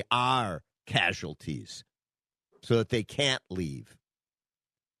that they are casualties, so that they can't leave.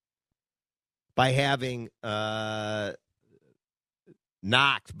 By having bomb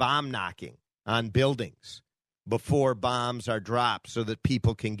knocking on buildings before bombs are dropped so that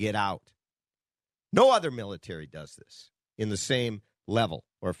people can get out. No other military does this in the same level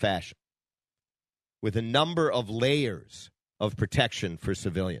or fashion, with a number of layers of protection for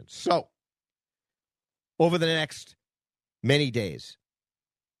civilians. So, over the next many days,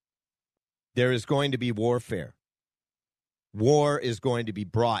 there is going to be warfare. War is going to be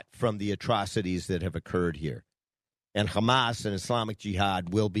brought from the atrocities that have occurred here. And Hamas and Islamic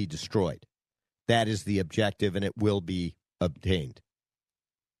Jihad will be destroyed. That is the objective, and it will be obtained.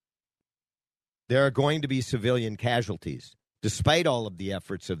 There are going to be civilian casualties, despite all of the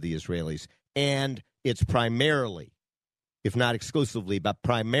efforts of the Israelis. And it's primarily, if not exclusively, but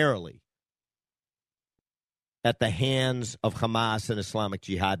primarily at the hands of Hamas and Islamic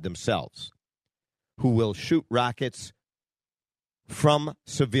Jihad themselves, who will shoot rockets from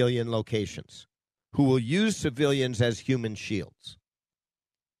civilian locations, who will use civilians as human shields,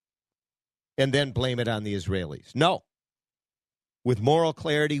 and then blame it on the Israelis. No. With moral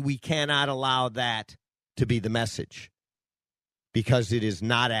clarity, we cannot allow that to be the message, because it is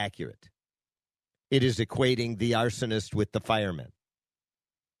not accurate. It is equating the arsonist with the fireman.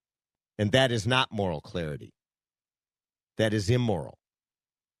 And that is not moral clarity. That is immoral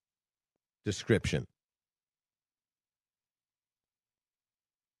description.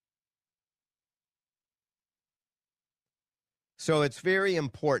 So it's very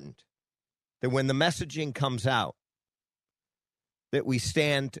important that when the messaging comes out, that we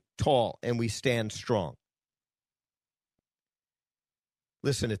stand tall and we stand strong.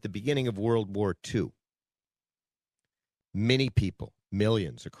 Listen, at the beginning of World War II, many people,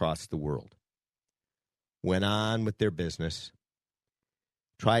 millions across the world, went on with their business,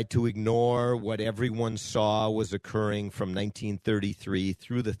 tried to ignore what everyone saw was occurring from 1933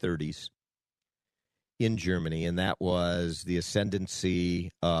 through the 30s in Germany, and that was the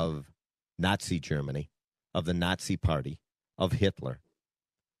ascendancy of Nazi Germany, of the Nazi Party, of Hitler.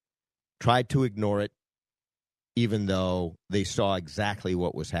 Tried to ignore it, even though they saw exactly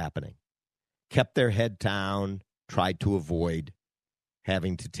what was happening. Kept their head down, tried to avoid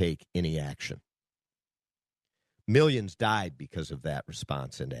having to take any action. Millions died because of that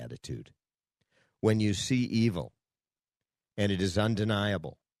response and attitude. When you see evil, and it is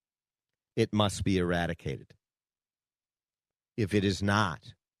undeniable, it must be eradicated. If it is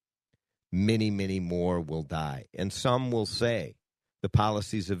not, many, many more will die. And some will say the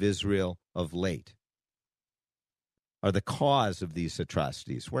policies of Israel of late are the cause of these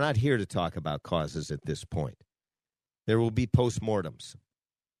atrocities. We're not here to talk about causes at this point. There will be postmortems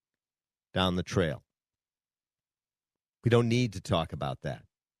down the trail. We don't need to talk about that.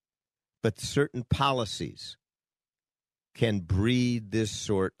 But certain policies can breed this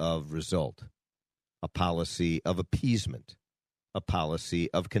sort of result. A policy of appeasement, a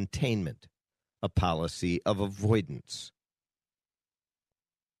policy of containment, a policy of avoidance.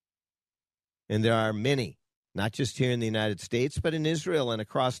 And there are many, not just here in the United States, but in Israel and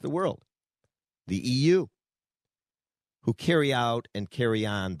across the world, the EU, who carry out and carry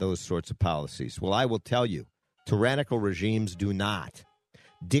on those sorts of policies. Well, I will tell you, tyrannical regimes do not.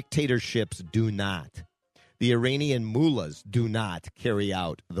 Dictatorships do not. The Iranian mullahs do not carry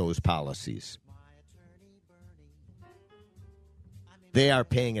out those policies. They are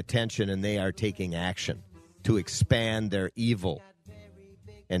paying attention and they are taking action to expand their evil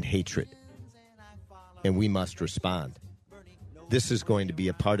and hatred. And we must respond. This is going to be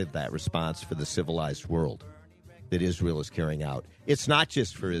a part of that response for the civilized world that Israel is carrying out. It's not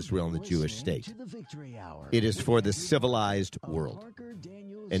just for Israel and the Jewish state. It is for the civilized world.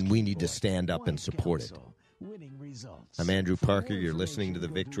 And we need to stand up and support it. I'm Andrew Parker. You're listening to the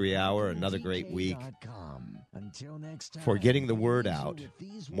Victory Hour. Another great week for getting the word out.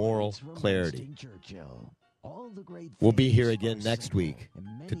 Moral clarity. We'll be here again next week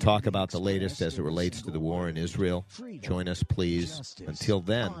to talk about the latest as it relates to the war in Israel. Join us, please. Until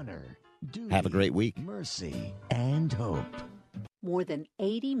then, have a great week. Mercy and hope. More than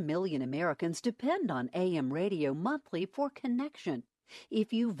 80 million Americans depend on AM radio monthly for connection.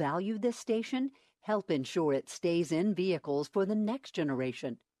 If you value this station, help ensure it stays in vehicles for the next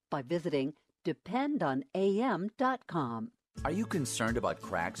generation by visiting dependonam.com. Are you concerned about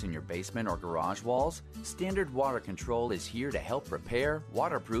cracks in your basement or garage walls? Standard Water Control is here to help repair,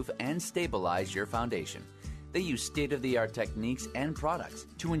 waterproof, and stabilize your foundation. They use state-of-the-art techniques and products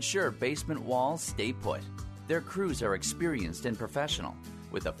to ensure basement walls stay put. Their crews are experienced and professional.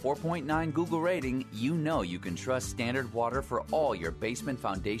 With a 4.9 Google rating, you know you can trust Standard Water for all your basement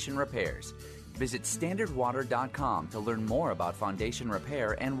foundation repairs. Visit standardwater.com to learn more about foundation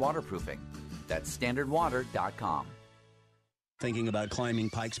repair and waterproofing. That's standardwater.com. Thinking about climbing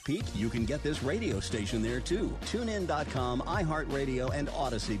Pikes Peak? You can get this radio station there too. TuneIn.com, iHeartRadio, and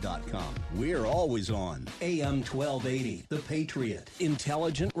Odyssey.com. We're always on. AM 1280, The Patriot.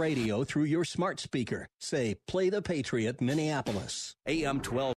 Intelligent radio through your smart speaker. Say, play The Patriot, Minneapolis. AM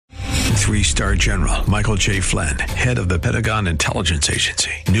 12. 3-star General Michael J. Flynn, head of the Pentagon Intelligence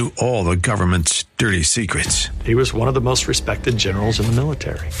Agency, knew all the government's dirty secrets. He was one of the most respected generals in the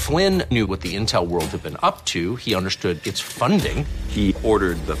military. Flynn knew what the intel world had been up to. He understood its funding. He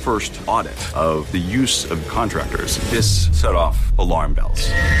ordered the first audit of the use of contractors. This set off alarm bells.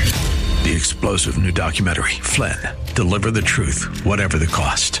 The explosive new documentary, Flynn, Deliver the Truth, Whatever the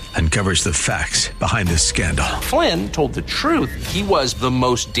Cost, uncovers the facts behind this scandal. Flynn told the truth. He was the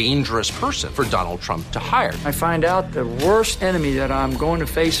most dangerous person for Donald Trump to hire. I find out the worst enemy that I'm going to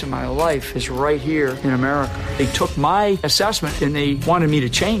face in my life is right here in America. They took my assessment and they wanted me to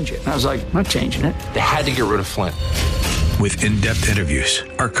change it. And I was like, I'm not changing it. They had to get rid of Flynn. With in-depth interviews,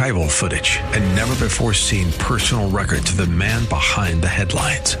 archival footage, and never-before-seen personal records of the man behind the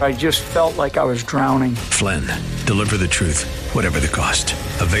headlines. I just felt like I was drowning. Flynn, Deliver the Truth, Whatever the Cost.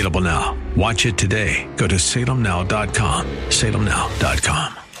 Available now. Watch it today. Go to salemnow.com.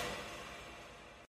 salemnow.com.